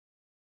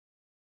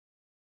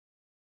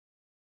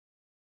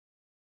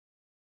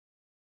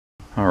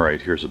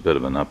Alright, here's a bit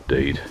of an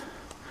update.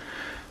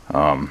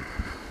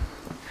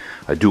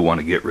 I do want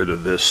to get rid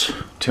of this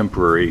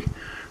temporary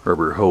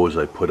rubber hose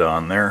I put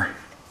on there.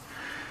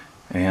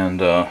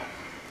 And I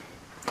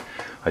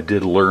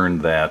did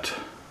learn that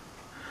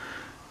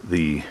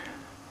the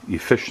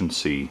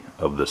efficiency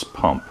of this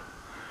pump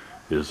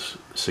is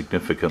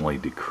significantly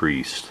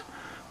decreased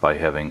by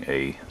having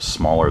a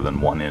smaller than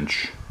 1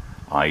 inch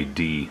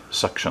ID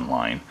suction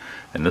line.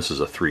 And this is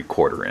a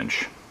 3/4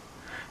 inch,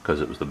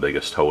 because it was the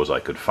biggest hose I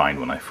could find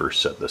when I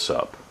first set this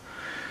up.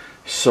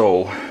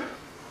 So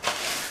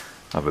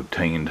I've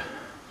obtained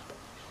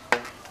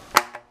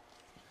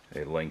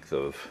a length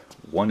of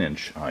 1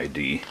 inch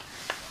ID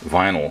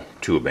vinyl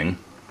tubing,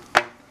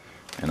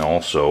 and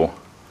also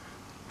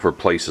for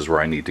places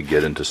where I need to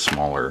get into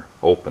smaller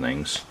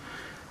openings,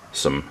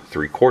 some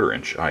 3/4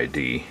 inch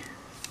ID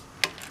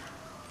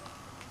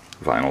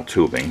vinyl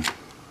tubing,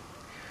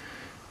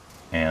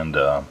 and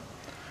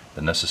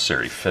the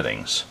necessary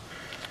fittings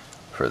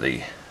for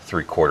the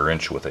 3/4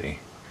 inch with a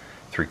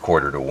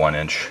 3/4 to 1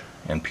 inch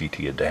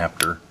NPT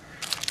adapter,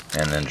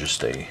 and then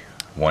just a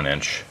 1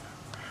 inch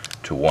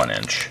to 1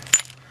 inch.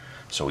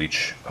 So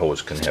each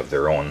hose can have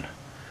their own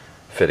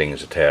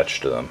fittings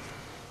attached to them.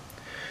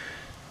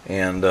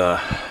 And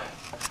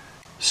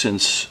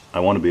since I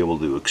want to be able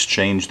to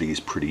exchange these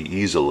pretty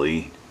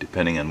easily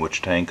depending on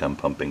which tank I'm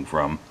pumping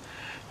from,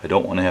 I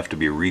don't want to have to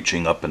be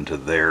reaching up into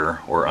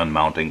there or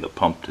unmounting the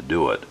pump to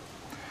do it.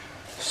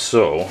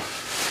 So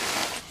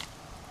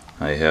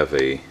I have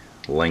a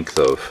length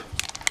of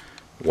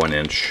 1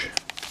 inch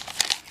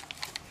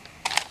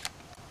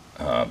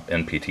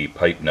NPT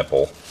pipe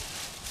nipple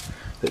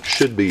that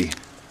should be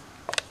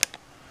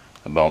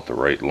about the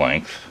right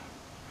length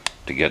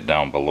to get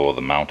down below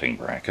the mounting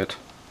bracket,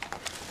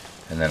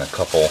 and then a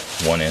couple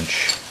 1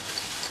 inch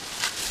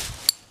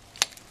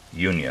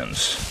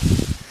unions.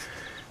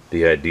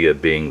 The idea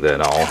being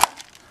that I'll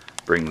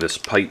bring this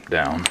pipe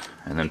down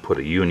and then put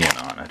a union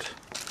on it,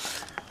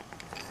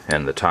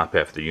 and the top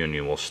half of the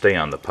union will stay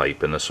on the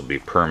pipe, and this will be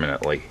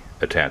permanently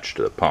attached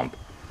to the pump.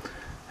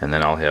 And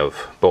then I'll have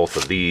both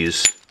of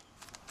these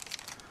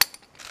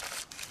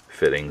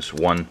fittings,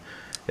 one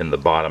in the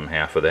bottom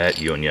half of that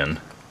union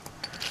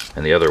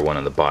and the other one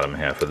in the bottom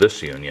half of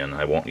this union.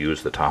 I won't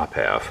use the top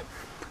half,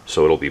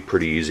 so it'll be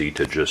pretty easy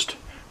to just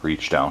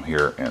reach down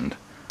here and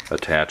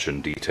attach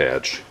and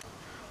detach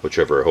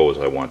whichever hose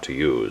I want to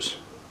use.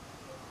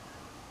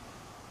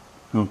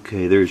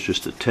 Okay, there's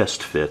just a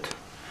test fit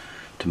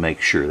to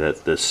make sure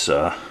that this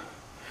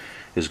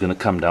is going to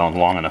come down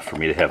long enough for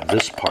me to have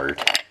this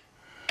part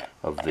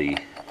of the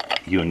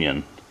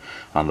union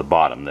on the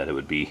bottom, that it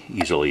would be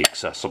easily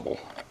accessible.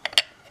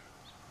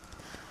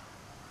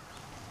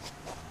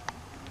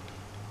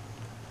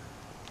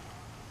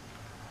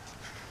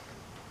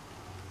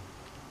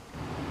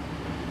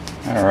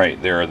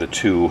 Alright, there are the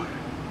two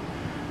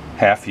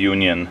half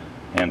union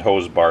and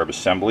hose barb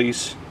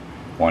assemblies,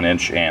 1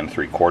 inch and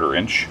 3/4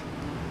 inch.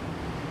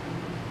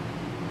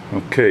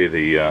 Okay,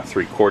 the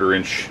 3/4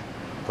 inch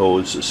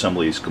hose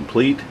assembly is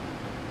complete,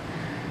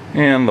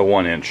 and the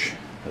 1 inch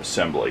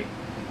assembly.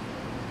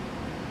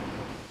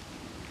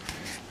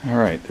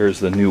 Alright,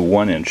 there's the new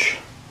 1 inch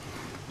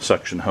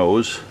suction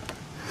hose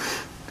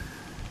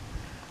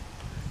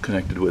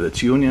connected with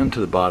its union to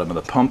the bottom of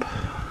the pump.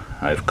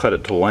 I've cut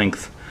it to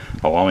length,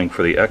 allowing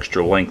for the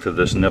extra length of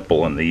this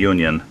nipple in the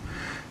union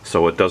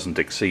so it doesn't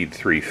exceed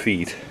 3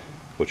 feet,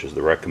 which is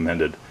the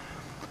recommended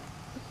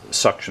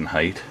suction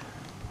height.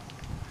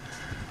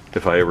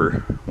 If I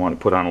ever want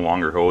to put on a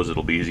longer hose,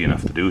 it'll be easy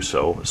enough to do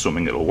so,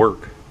 assuming it'll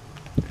work.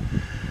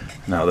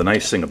 Now, the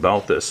nice thing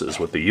about this is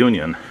with the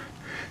union,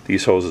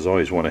 these hoses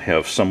always want to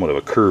have somewhat of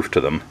a curve to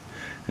them,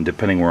 and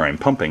depending where I'm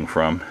pumping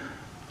from,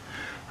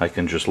 I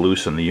can just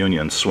loosen the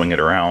union, swing it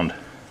around,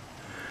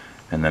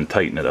 and then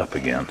tighten it up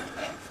again.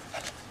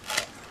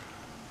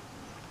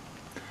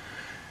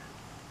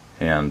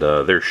 And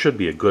there should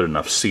be a good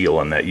enough seal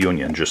in that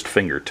union, just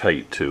finger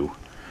tight, to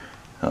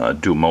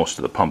do most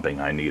of the pumping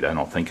I need. I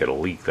don't think it'll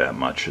leak that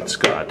much. It's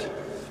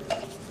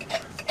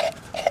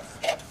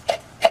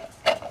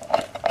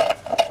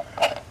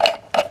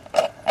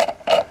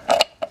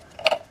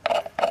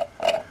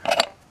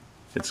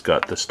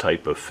got this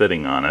type of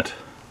fitting on it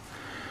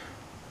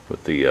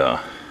with the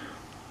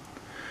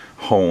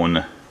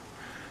hone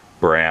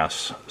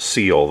brass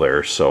seal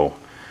there, so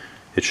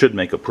it should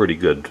make a pretty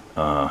good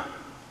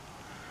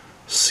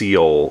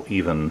seal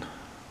even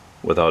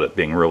without it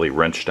being really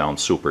wrenched down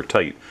super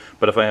tight.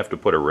 But if I have to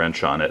put a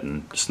wrench on it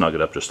and snug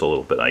it up just a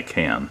little bit, I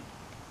can.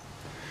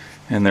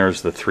 And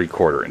there's the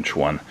 3/4 inch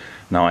one.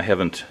 Now, I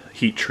haven't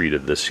heat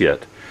treated this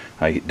yet.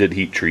 I did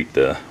heat treat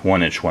the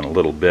 1 inch one a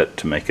little bit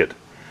to make it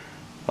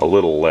a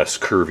little less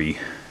curvy.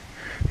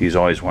 These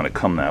always want to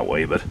come that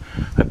way, but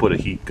I put a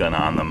heat gun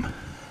on them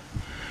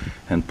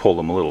and pull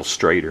them a little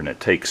straighter, and it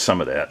takes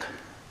some of that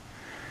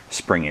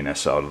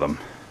springiness out of them.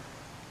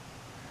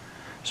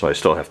 So I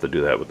still have to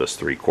do that with this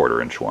 3/4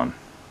 inch one.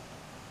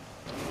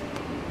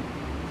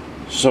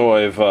 So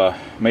I've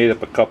made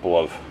up a couple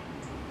of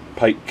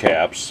pipe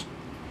caps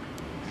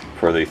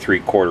for the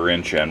 3/4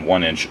 inch and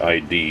 1 inch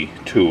ID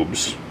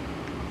tubes.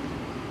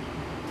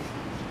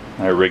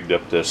 I rigged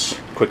up this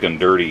quick and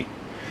dirty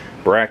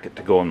bracket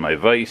to go in my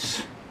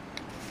vise,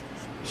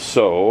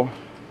 so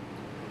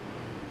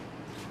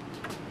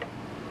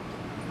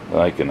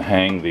I can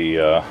hang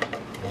the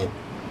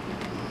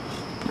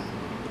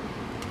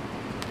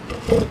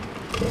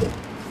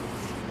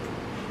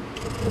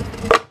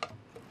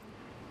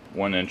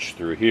 1 inch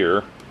through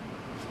here,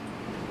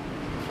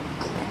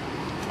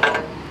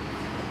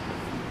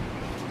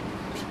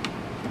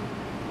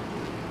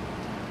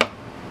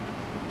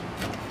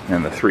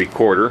 and the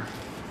 3/4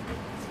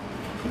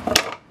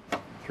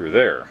 through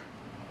there.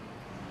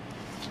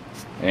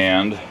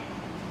 And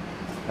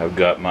I've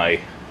got my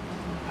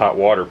hot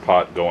water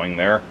pot going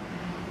there.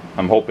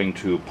 I'm hoping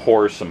to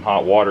pour some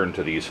hot water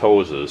into these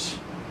hoses.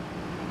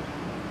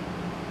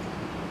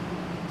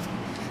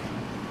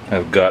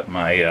 I've got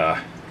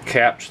my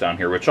caps down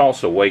here, which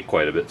also weigh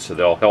quite a bit, so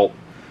they'll help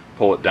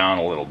pull it down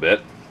a little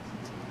bit.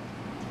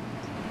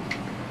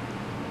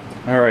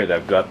 Alright,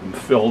 I've got them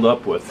filled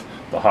up with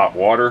the hot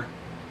water.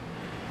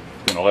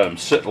 I'm going to let them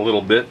sit a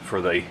little bit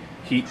for the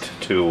heat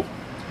to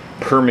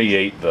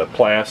permeate the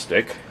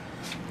plastic.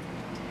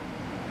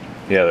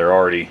 Yeah, they're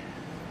already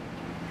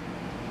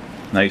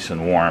nice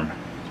and warm.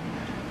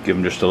 Give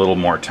them just a little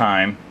more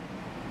time,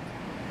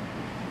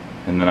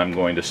 and then I'm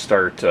going to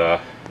start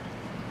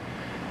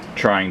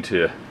trying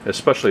to,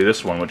 especially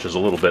this one, which is a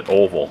little bit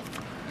oval,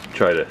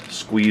 try to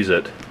squeeze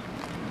it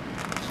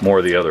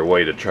more the other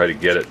way to try to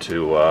get it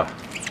to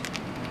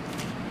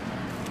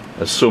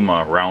assume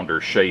a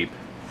rounder shape.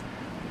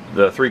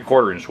 The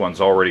 3/4 inch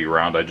one's already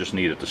round, I just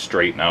need it to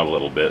straighten out a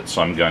little bit,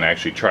 so I'm going to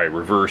actually try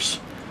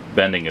reverse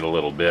bending it a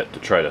little bit to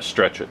try to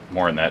stretch it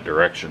more in that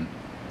direction.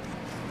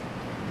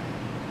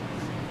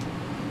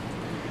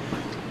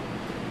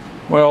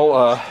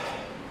 Well,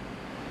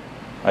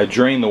 I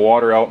drained the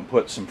water out and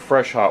put some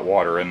fresh hot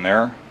water in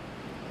there,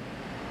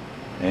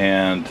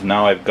 and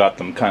now I've got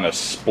them kind of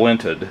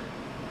splinted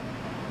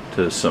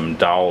to some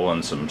dowel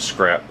and some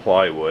scrap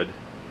plywood,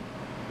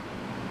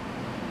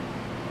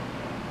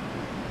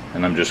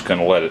 and I'm just going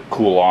to let it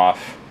cool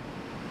off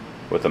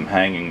with them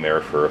hanging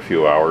there for a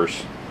few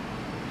hours.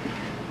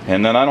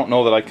 And then I don't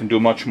know that I can do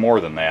much more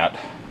than that.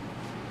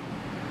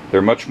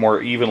 They're much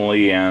more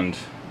evenly and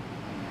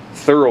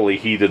thoroughly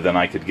heated than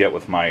I could get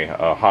with my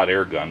hot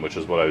air gun, which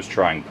is what I was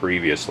trying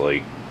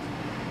previously.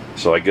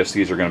 So I guess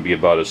these are going to be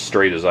about as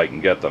straight as I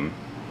can get them.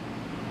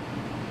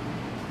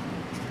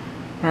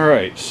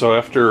 Alright, so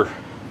after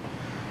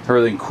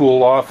everything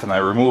cooled off and I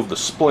removed the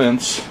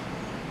splints,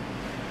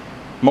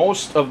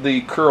 most of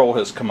the curl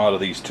has come out of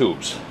these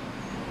tubes.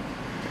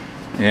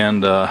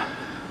 And the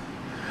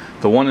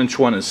 1 inch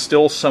one is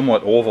still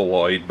somewhat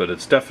ovaloid, but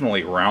it's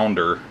definitely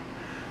rounder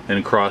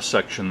in cross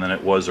section than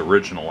it was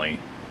originally.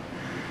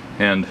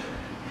 And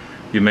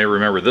you may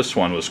remember this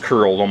one was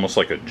curled almost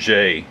like a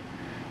J,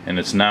 and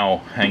it's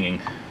now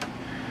hanging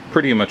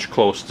pretty much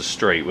close to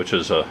straight, which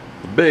is a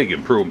big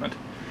improvement.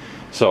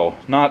 So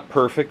not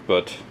perfect,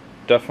 but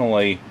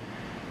definitely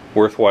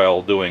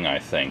worthwhile doing, I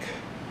think.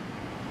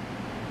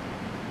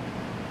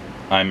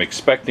 I'm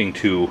expecting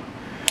to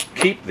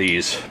keep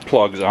these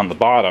plugs on the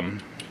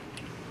bottom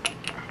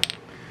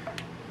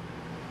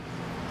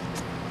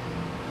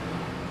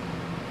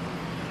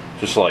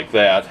just like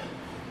that.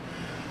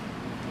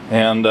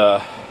 And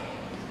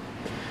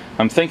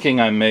I'm thinking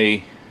I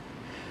may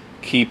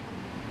keep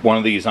one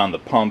of these on the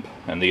pump,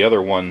 and the other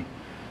one,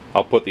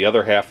 I'll put the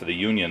other half of the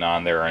union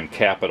on there and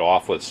cap it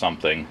off with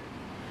something,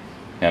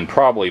 and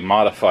probably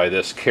modify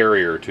this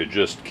carrier to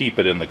just keep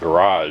it in the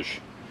garage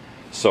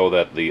so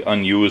that the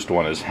unused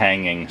one is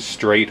hanging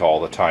straight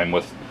all the time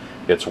with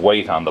its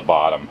weight on the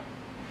bottom,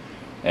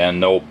 and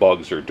no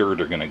bugs or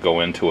dirt are going to go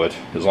into it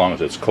as long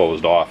as it's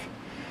closed off.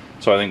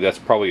 So I think that's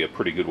probably a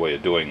pretty good way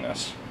of doing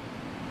this.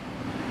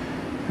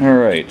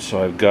 Alright,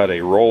 so I've got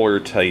a roller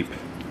type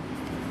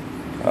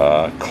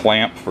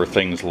clamp for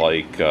things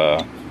like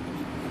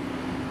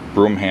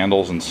broom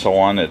handles and so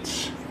on.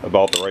 It's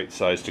about the right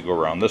size to go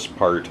around this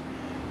part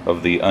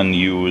of the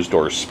unused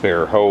or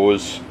spare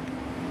hose.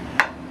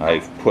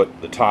 I've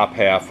put the top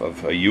half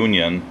of a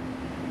union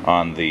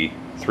on the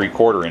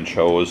 3/4 inch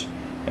hose,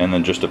 and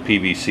then just a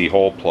PVC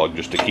hole plug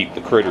just to keep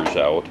the critters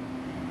out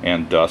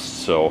and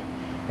dust, so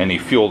any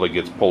fuel that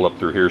gets pulled up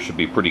through here should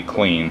be pretty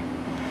clean.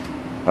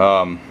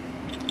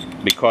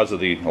 Because of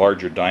the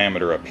larger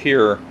diameter up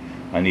here,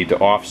 I need to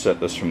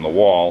offset this from the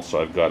wall,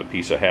 so I've got a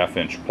piece of 1/2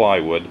 inch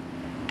plywood.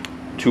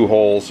 2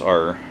 holes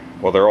are,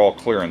 well, they're all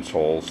clearance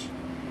holes.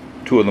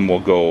 2 of them will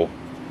go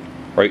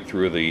right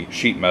through the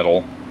sheet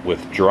metal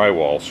with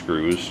drywall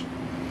screws,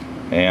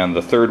 and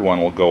the 3rd one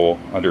will go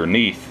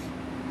underneath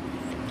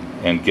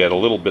and get a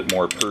little bit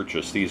more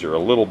purchase. These are a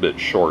little bit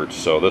short,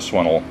 so this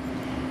one will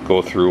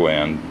go through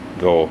and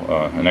go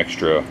an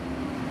extra,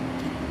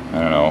 I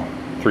don't know,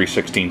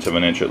 3/16 of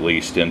an inch at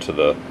least into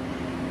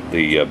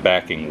the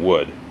backing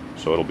wood,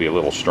 so it'll be a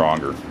little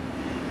stronger.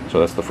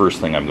 So that's the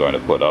first thing I'm going to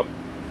put up.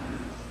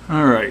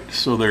 Alright,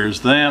 so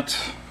there's that,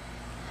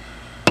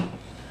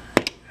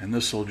 and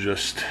this will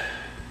just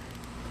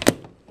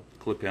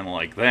clip in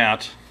like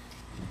that,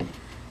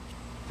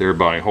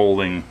 thereby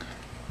holding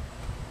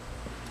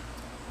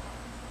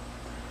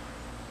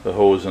the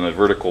hose in a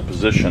vertical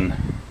position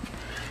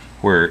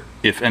where,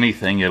 if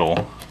anything,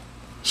 it'll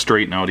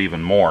straighten out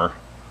even more.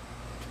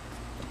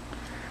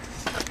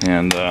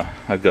 And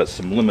I've got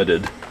some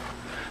limited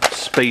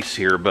space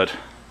here, but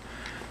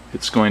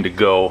it's going to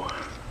go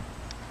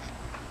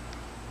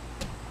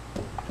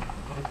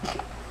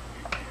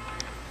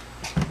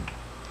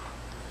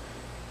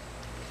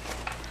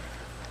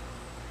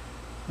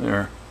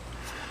there.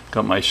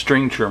 Got my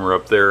string trimmer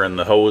up there, and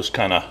the hose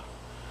kind of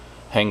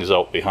hangs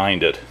out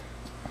behind it.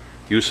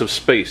 Use of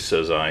space,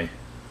 says I.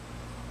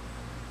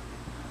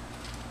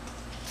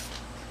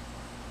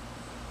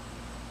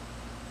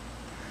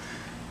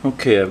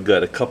 Okay, I've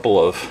got a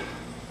couple of,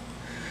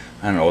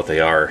 I don't know what they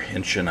are,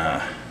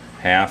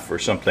 1.5 inch or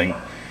something,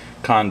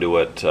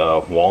 conduit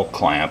wall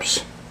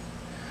clamps,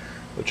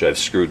 which I've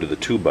screwed to the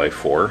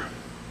 2x4.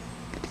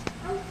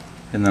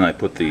 And then I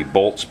put the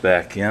bolts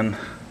back in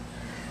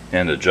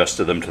and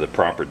adjusted them to the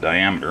proper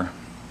diameter.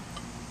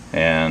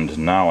 And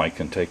now I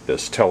can take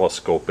this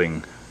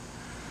telescoping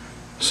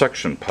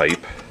suction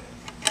pipe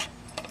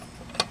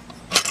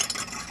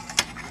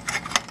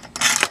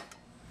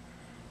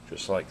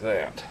just like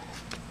that.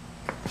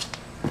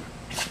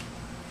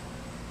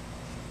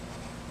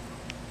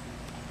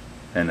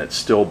 And it's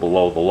still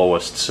below the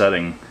lowest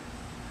setting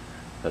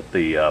that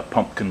the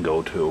pump can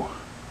go to.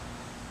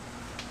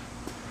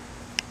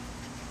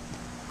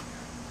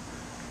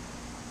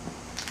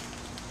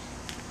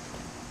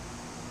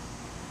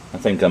 I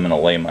think I'm going to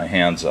lay my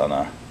hands on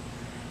a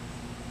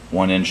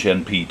 1-inch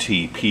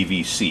NPT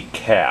PVC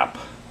cap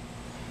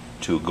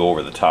to go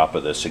over the top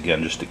of this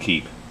again, just to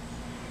keep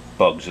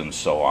bugs and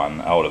so on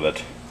out of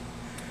it.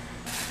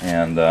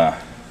 And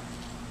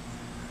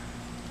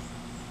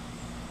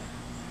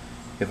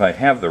if I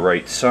have the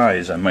right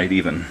size, I might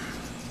even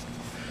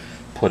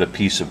put a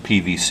piece of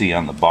PVC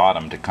on the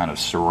bottom to kind of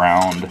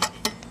surround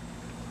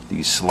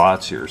these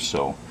slots here.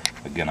 So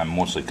again, I'm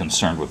mostly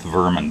concerned with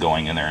vermin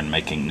going in there and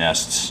making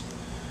nests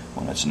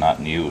when it's not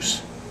in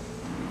use.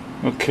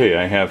 Okay,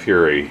 I have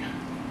here a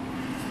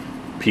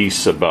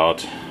piece about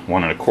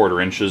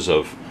 1¼ inches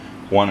of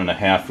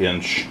 1.5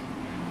 inch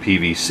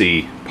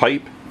PVC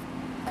pipe,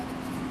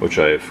 which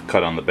I've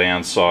cut on the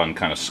bandsaw and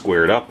kind of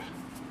squared up.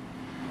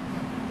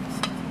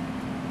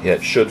 Yeah,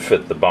 it should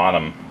fit the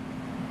bottom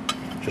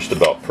just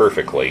about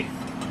perfectly.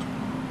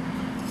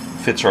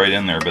 Fits right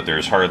in there, but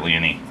there's hardly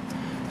any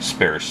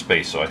spare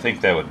space, so I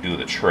think that would do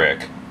the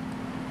trick.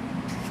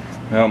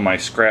 Well, my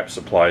scrap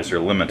supplies are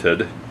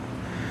limited,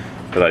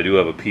 but I do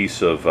have a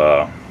piece of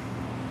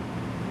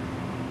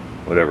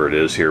whatever it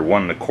is here,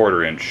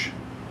 1¼ inch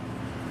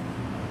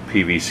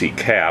PVC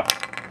cap,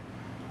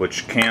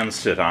 which can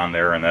sit on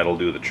there, and that'll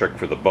do the trick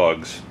for the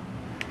bugs.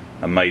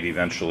 I might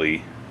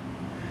eventually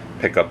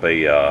pick up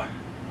a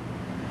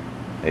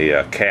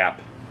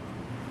cap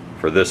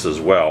for this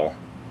as well,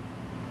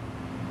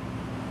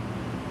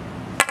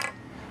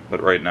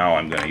 but right now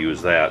I'm going to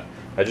use that.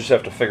 I just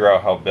have to figure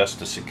out how best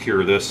to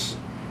secure this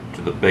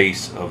to the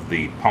base of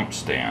the pump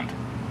stand.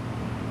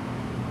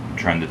 I'm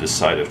trying to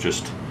decide if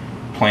just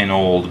plain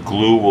old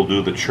glue will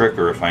do the trick,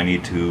 or if I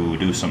need to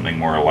do something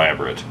more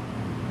elaborate.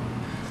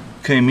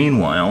 Okay,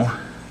 meanwhile,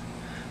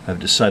 I've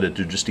decided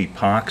to just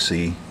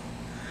epoxy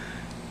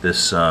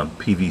this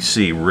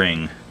PVC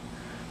ring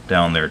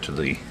down there to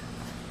the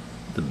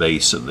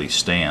base of the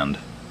stand.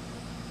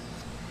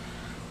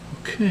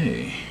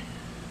 Okay,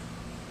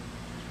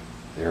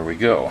 there we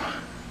go.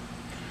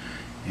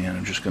 And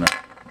I'm just going to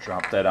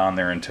drop that on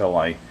there until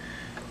I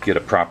get a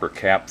proper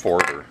cap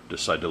for it, or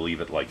decide to leave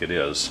it like it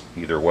is.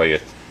 Either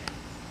way,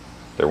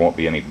 there won't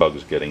be any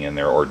bugs getting in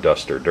there, or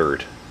dust or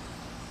dirt.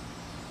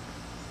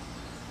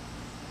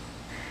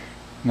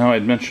 Now,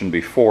 I'd mentioned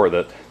before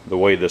that the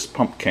way this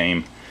pump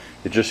came,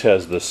 it just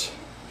has this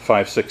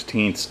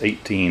 5/16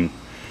 18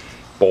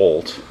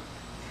 bolt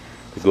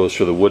that goes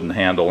through the wooden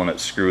handle, and it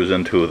screws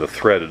into the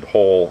threaded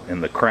hole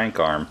in the crank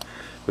arm,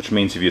 which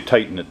means if you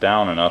tighten it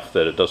down enough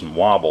that it doesn't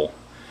wobble,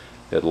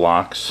 it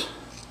locks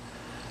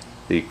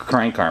the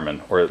crank arm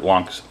in, or it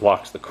locks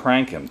the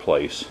crank in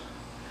place.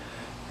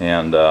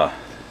 And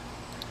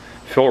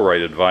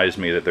Fill-Rite advised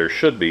me that there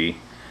should be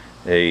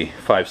a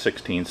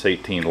 5/16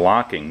 18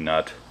 locking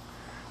nut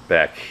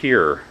back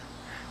here,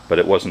 but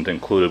it wasn't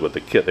included with the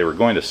kit. They were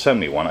going to send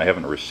me one. I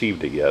haven't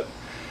received it yet,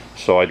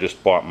 so I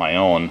just bought my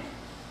own.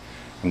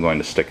 I'm going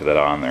to stick that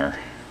on there.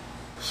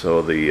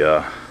 So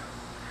the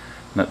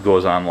nut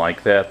goes on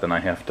like that. Then I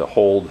have to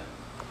hold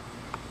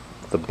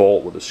the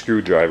bolt with a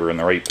screwdriver in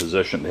the right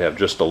position to have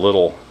just a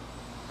little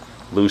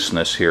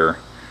looseness here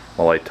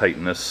while I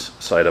tighten this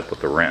side up with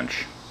the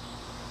wrench.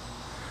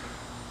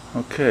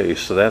 Okay,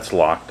 so that's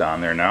locked on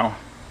there now,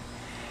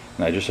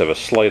 and I just have a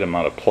slight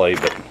amount of play,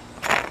 but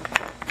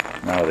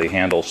now the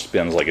handle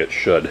spins like it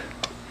should.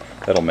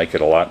 That'll make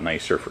it a lot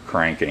nicer for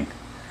cranking.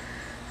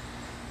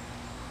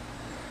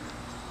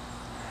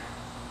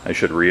 I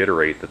should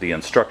reiterate that the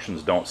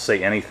instructions don't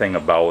say anything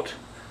about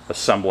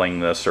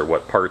assembling this or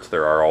what parts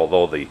there are,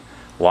 although the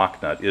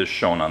lock nut is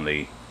shown on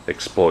the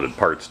exploded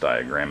parts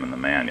diagram in the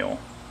manual.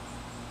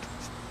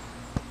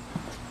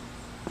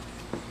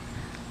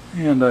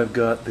 And I've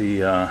got the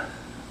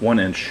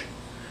 1-inch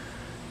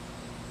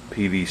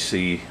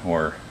PVC,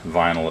 or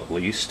vinyl at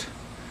least,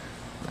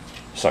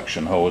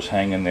 suction hose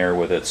hanging there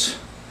with its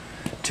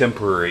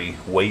temporary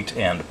weight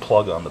and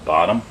plug on the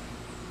bottom.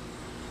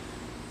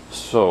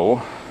 So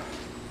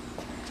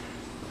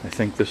I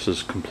think this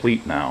is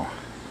complete now.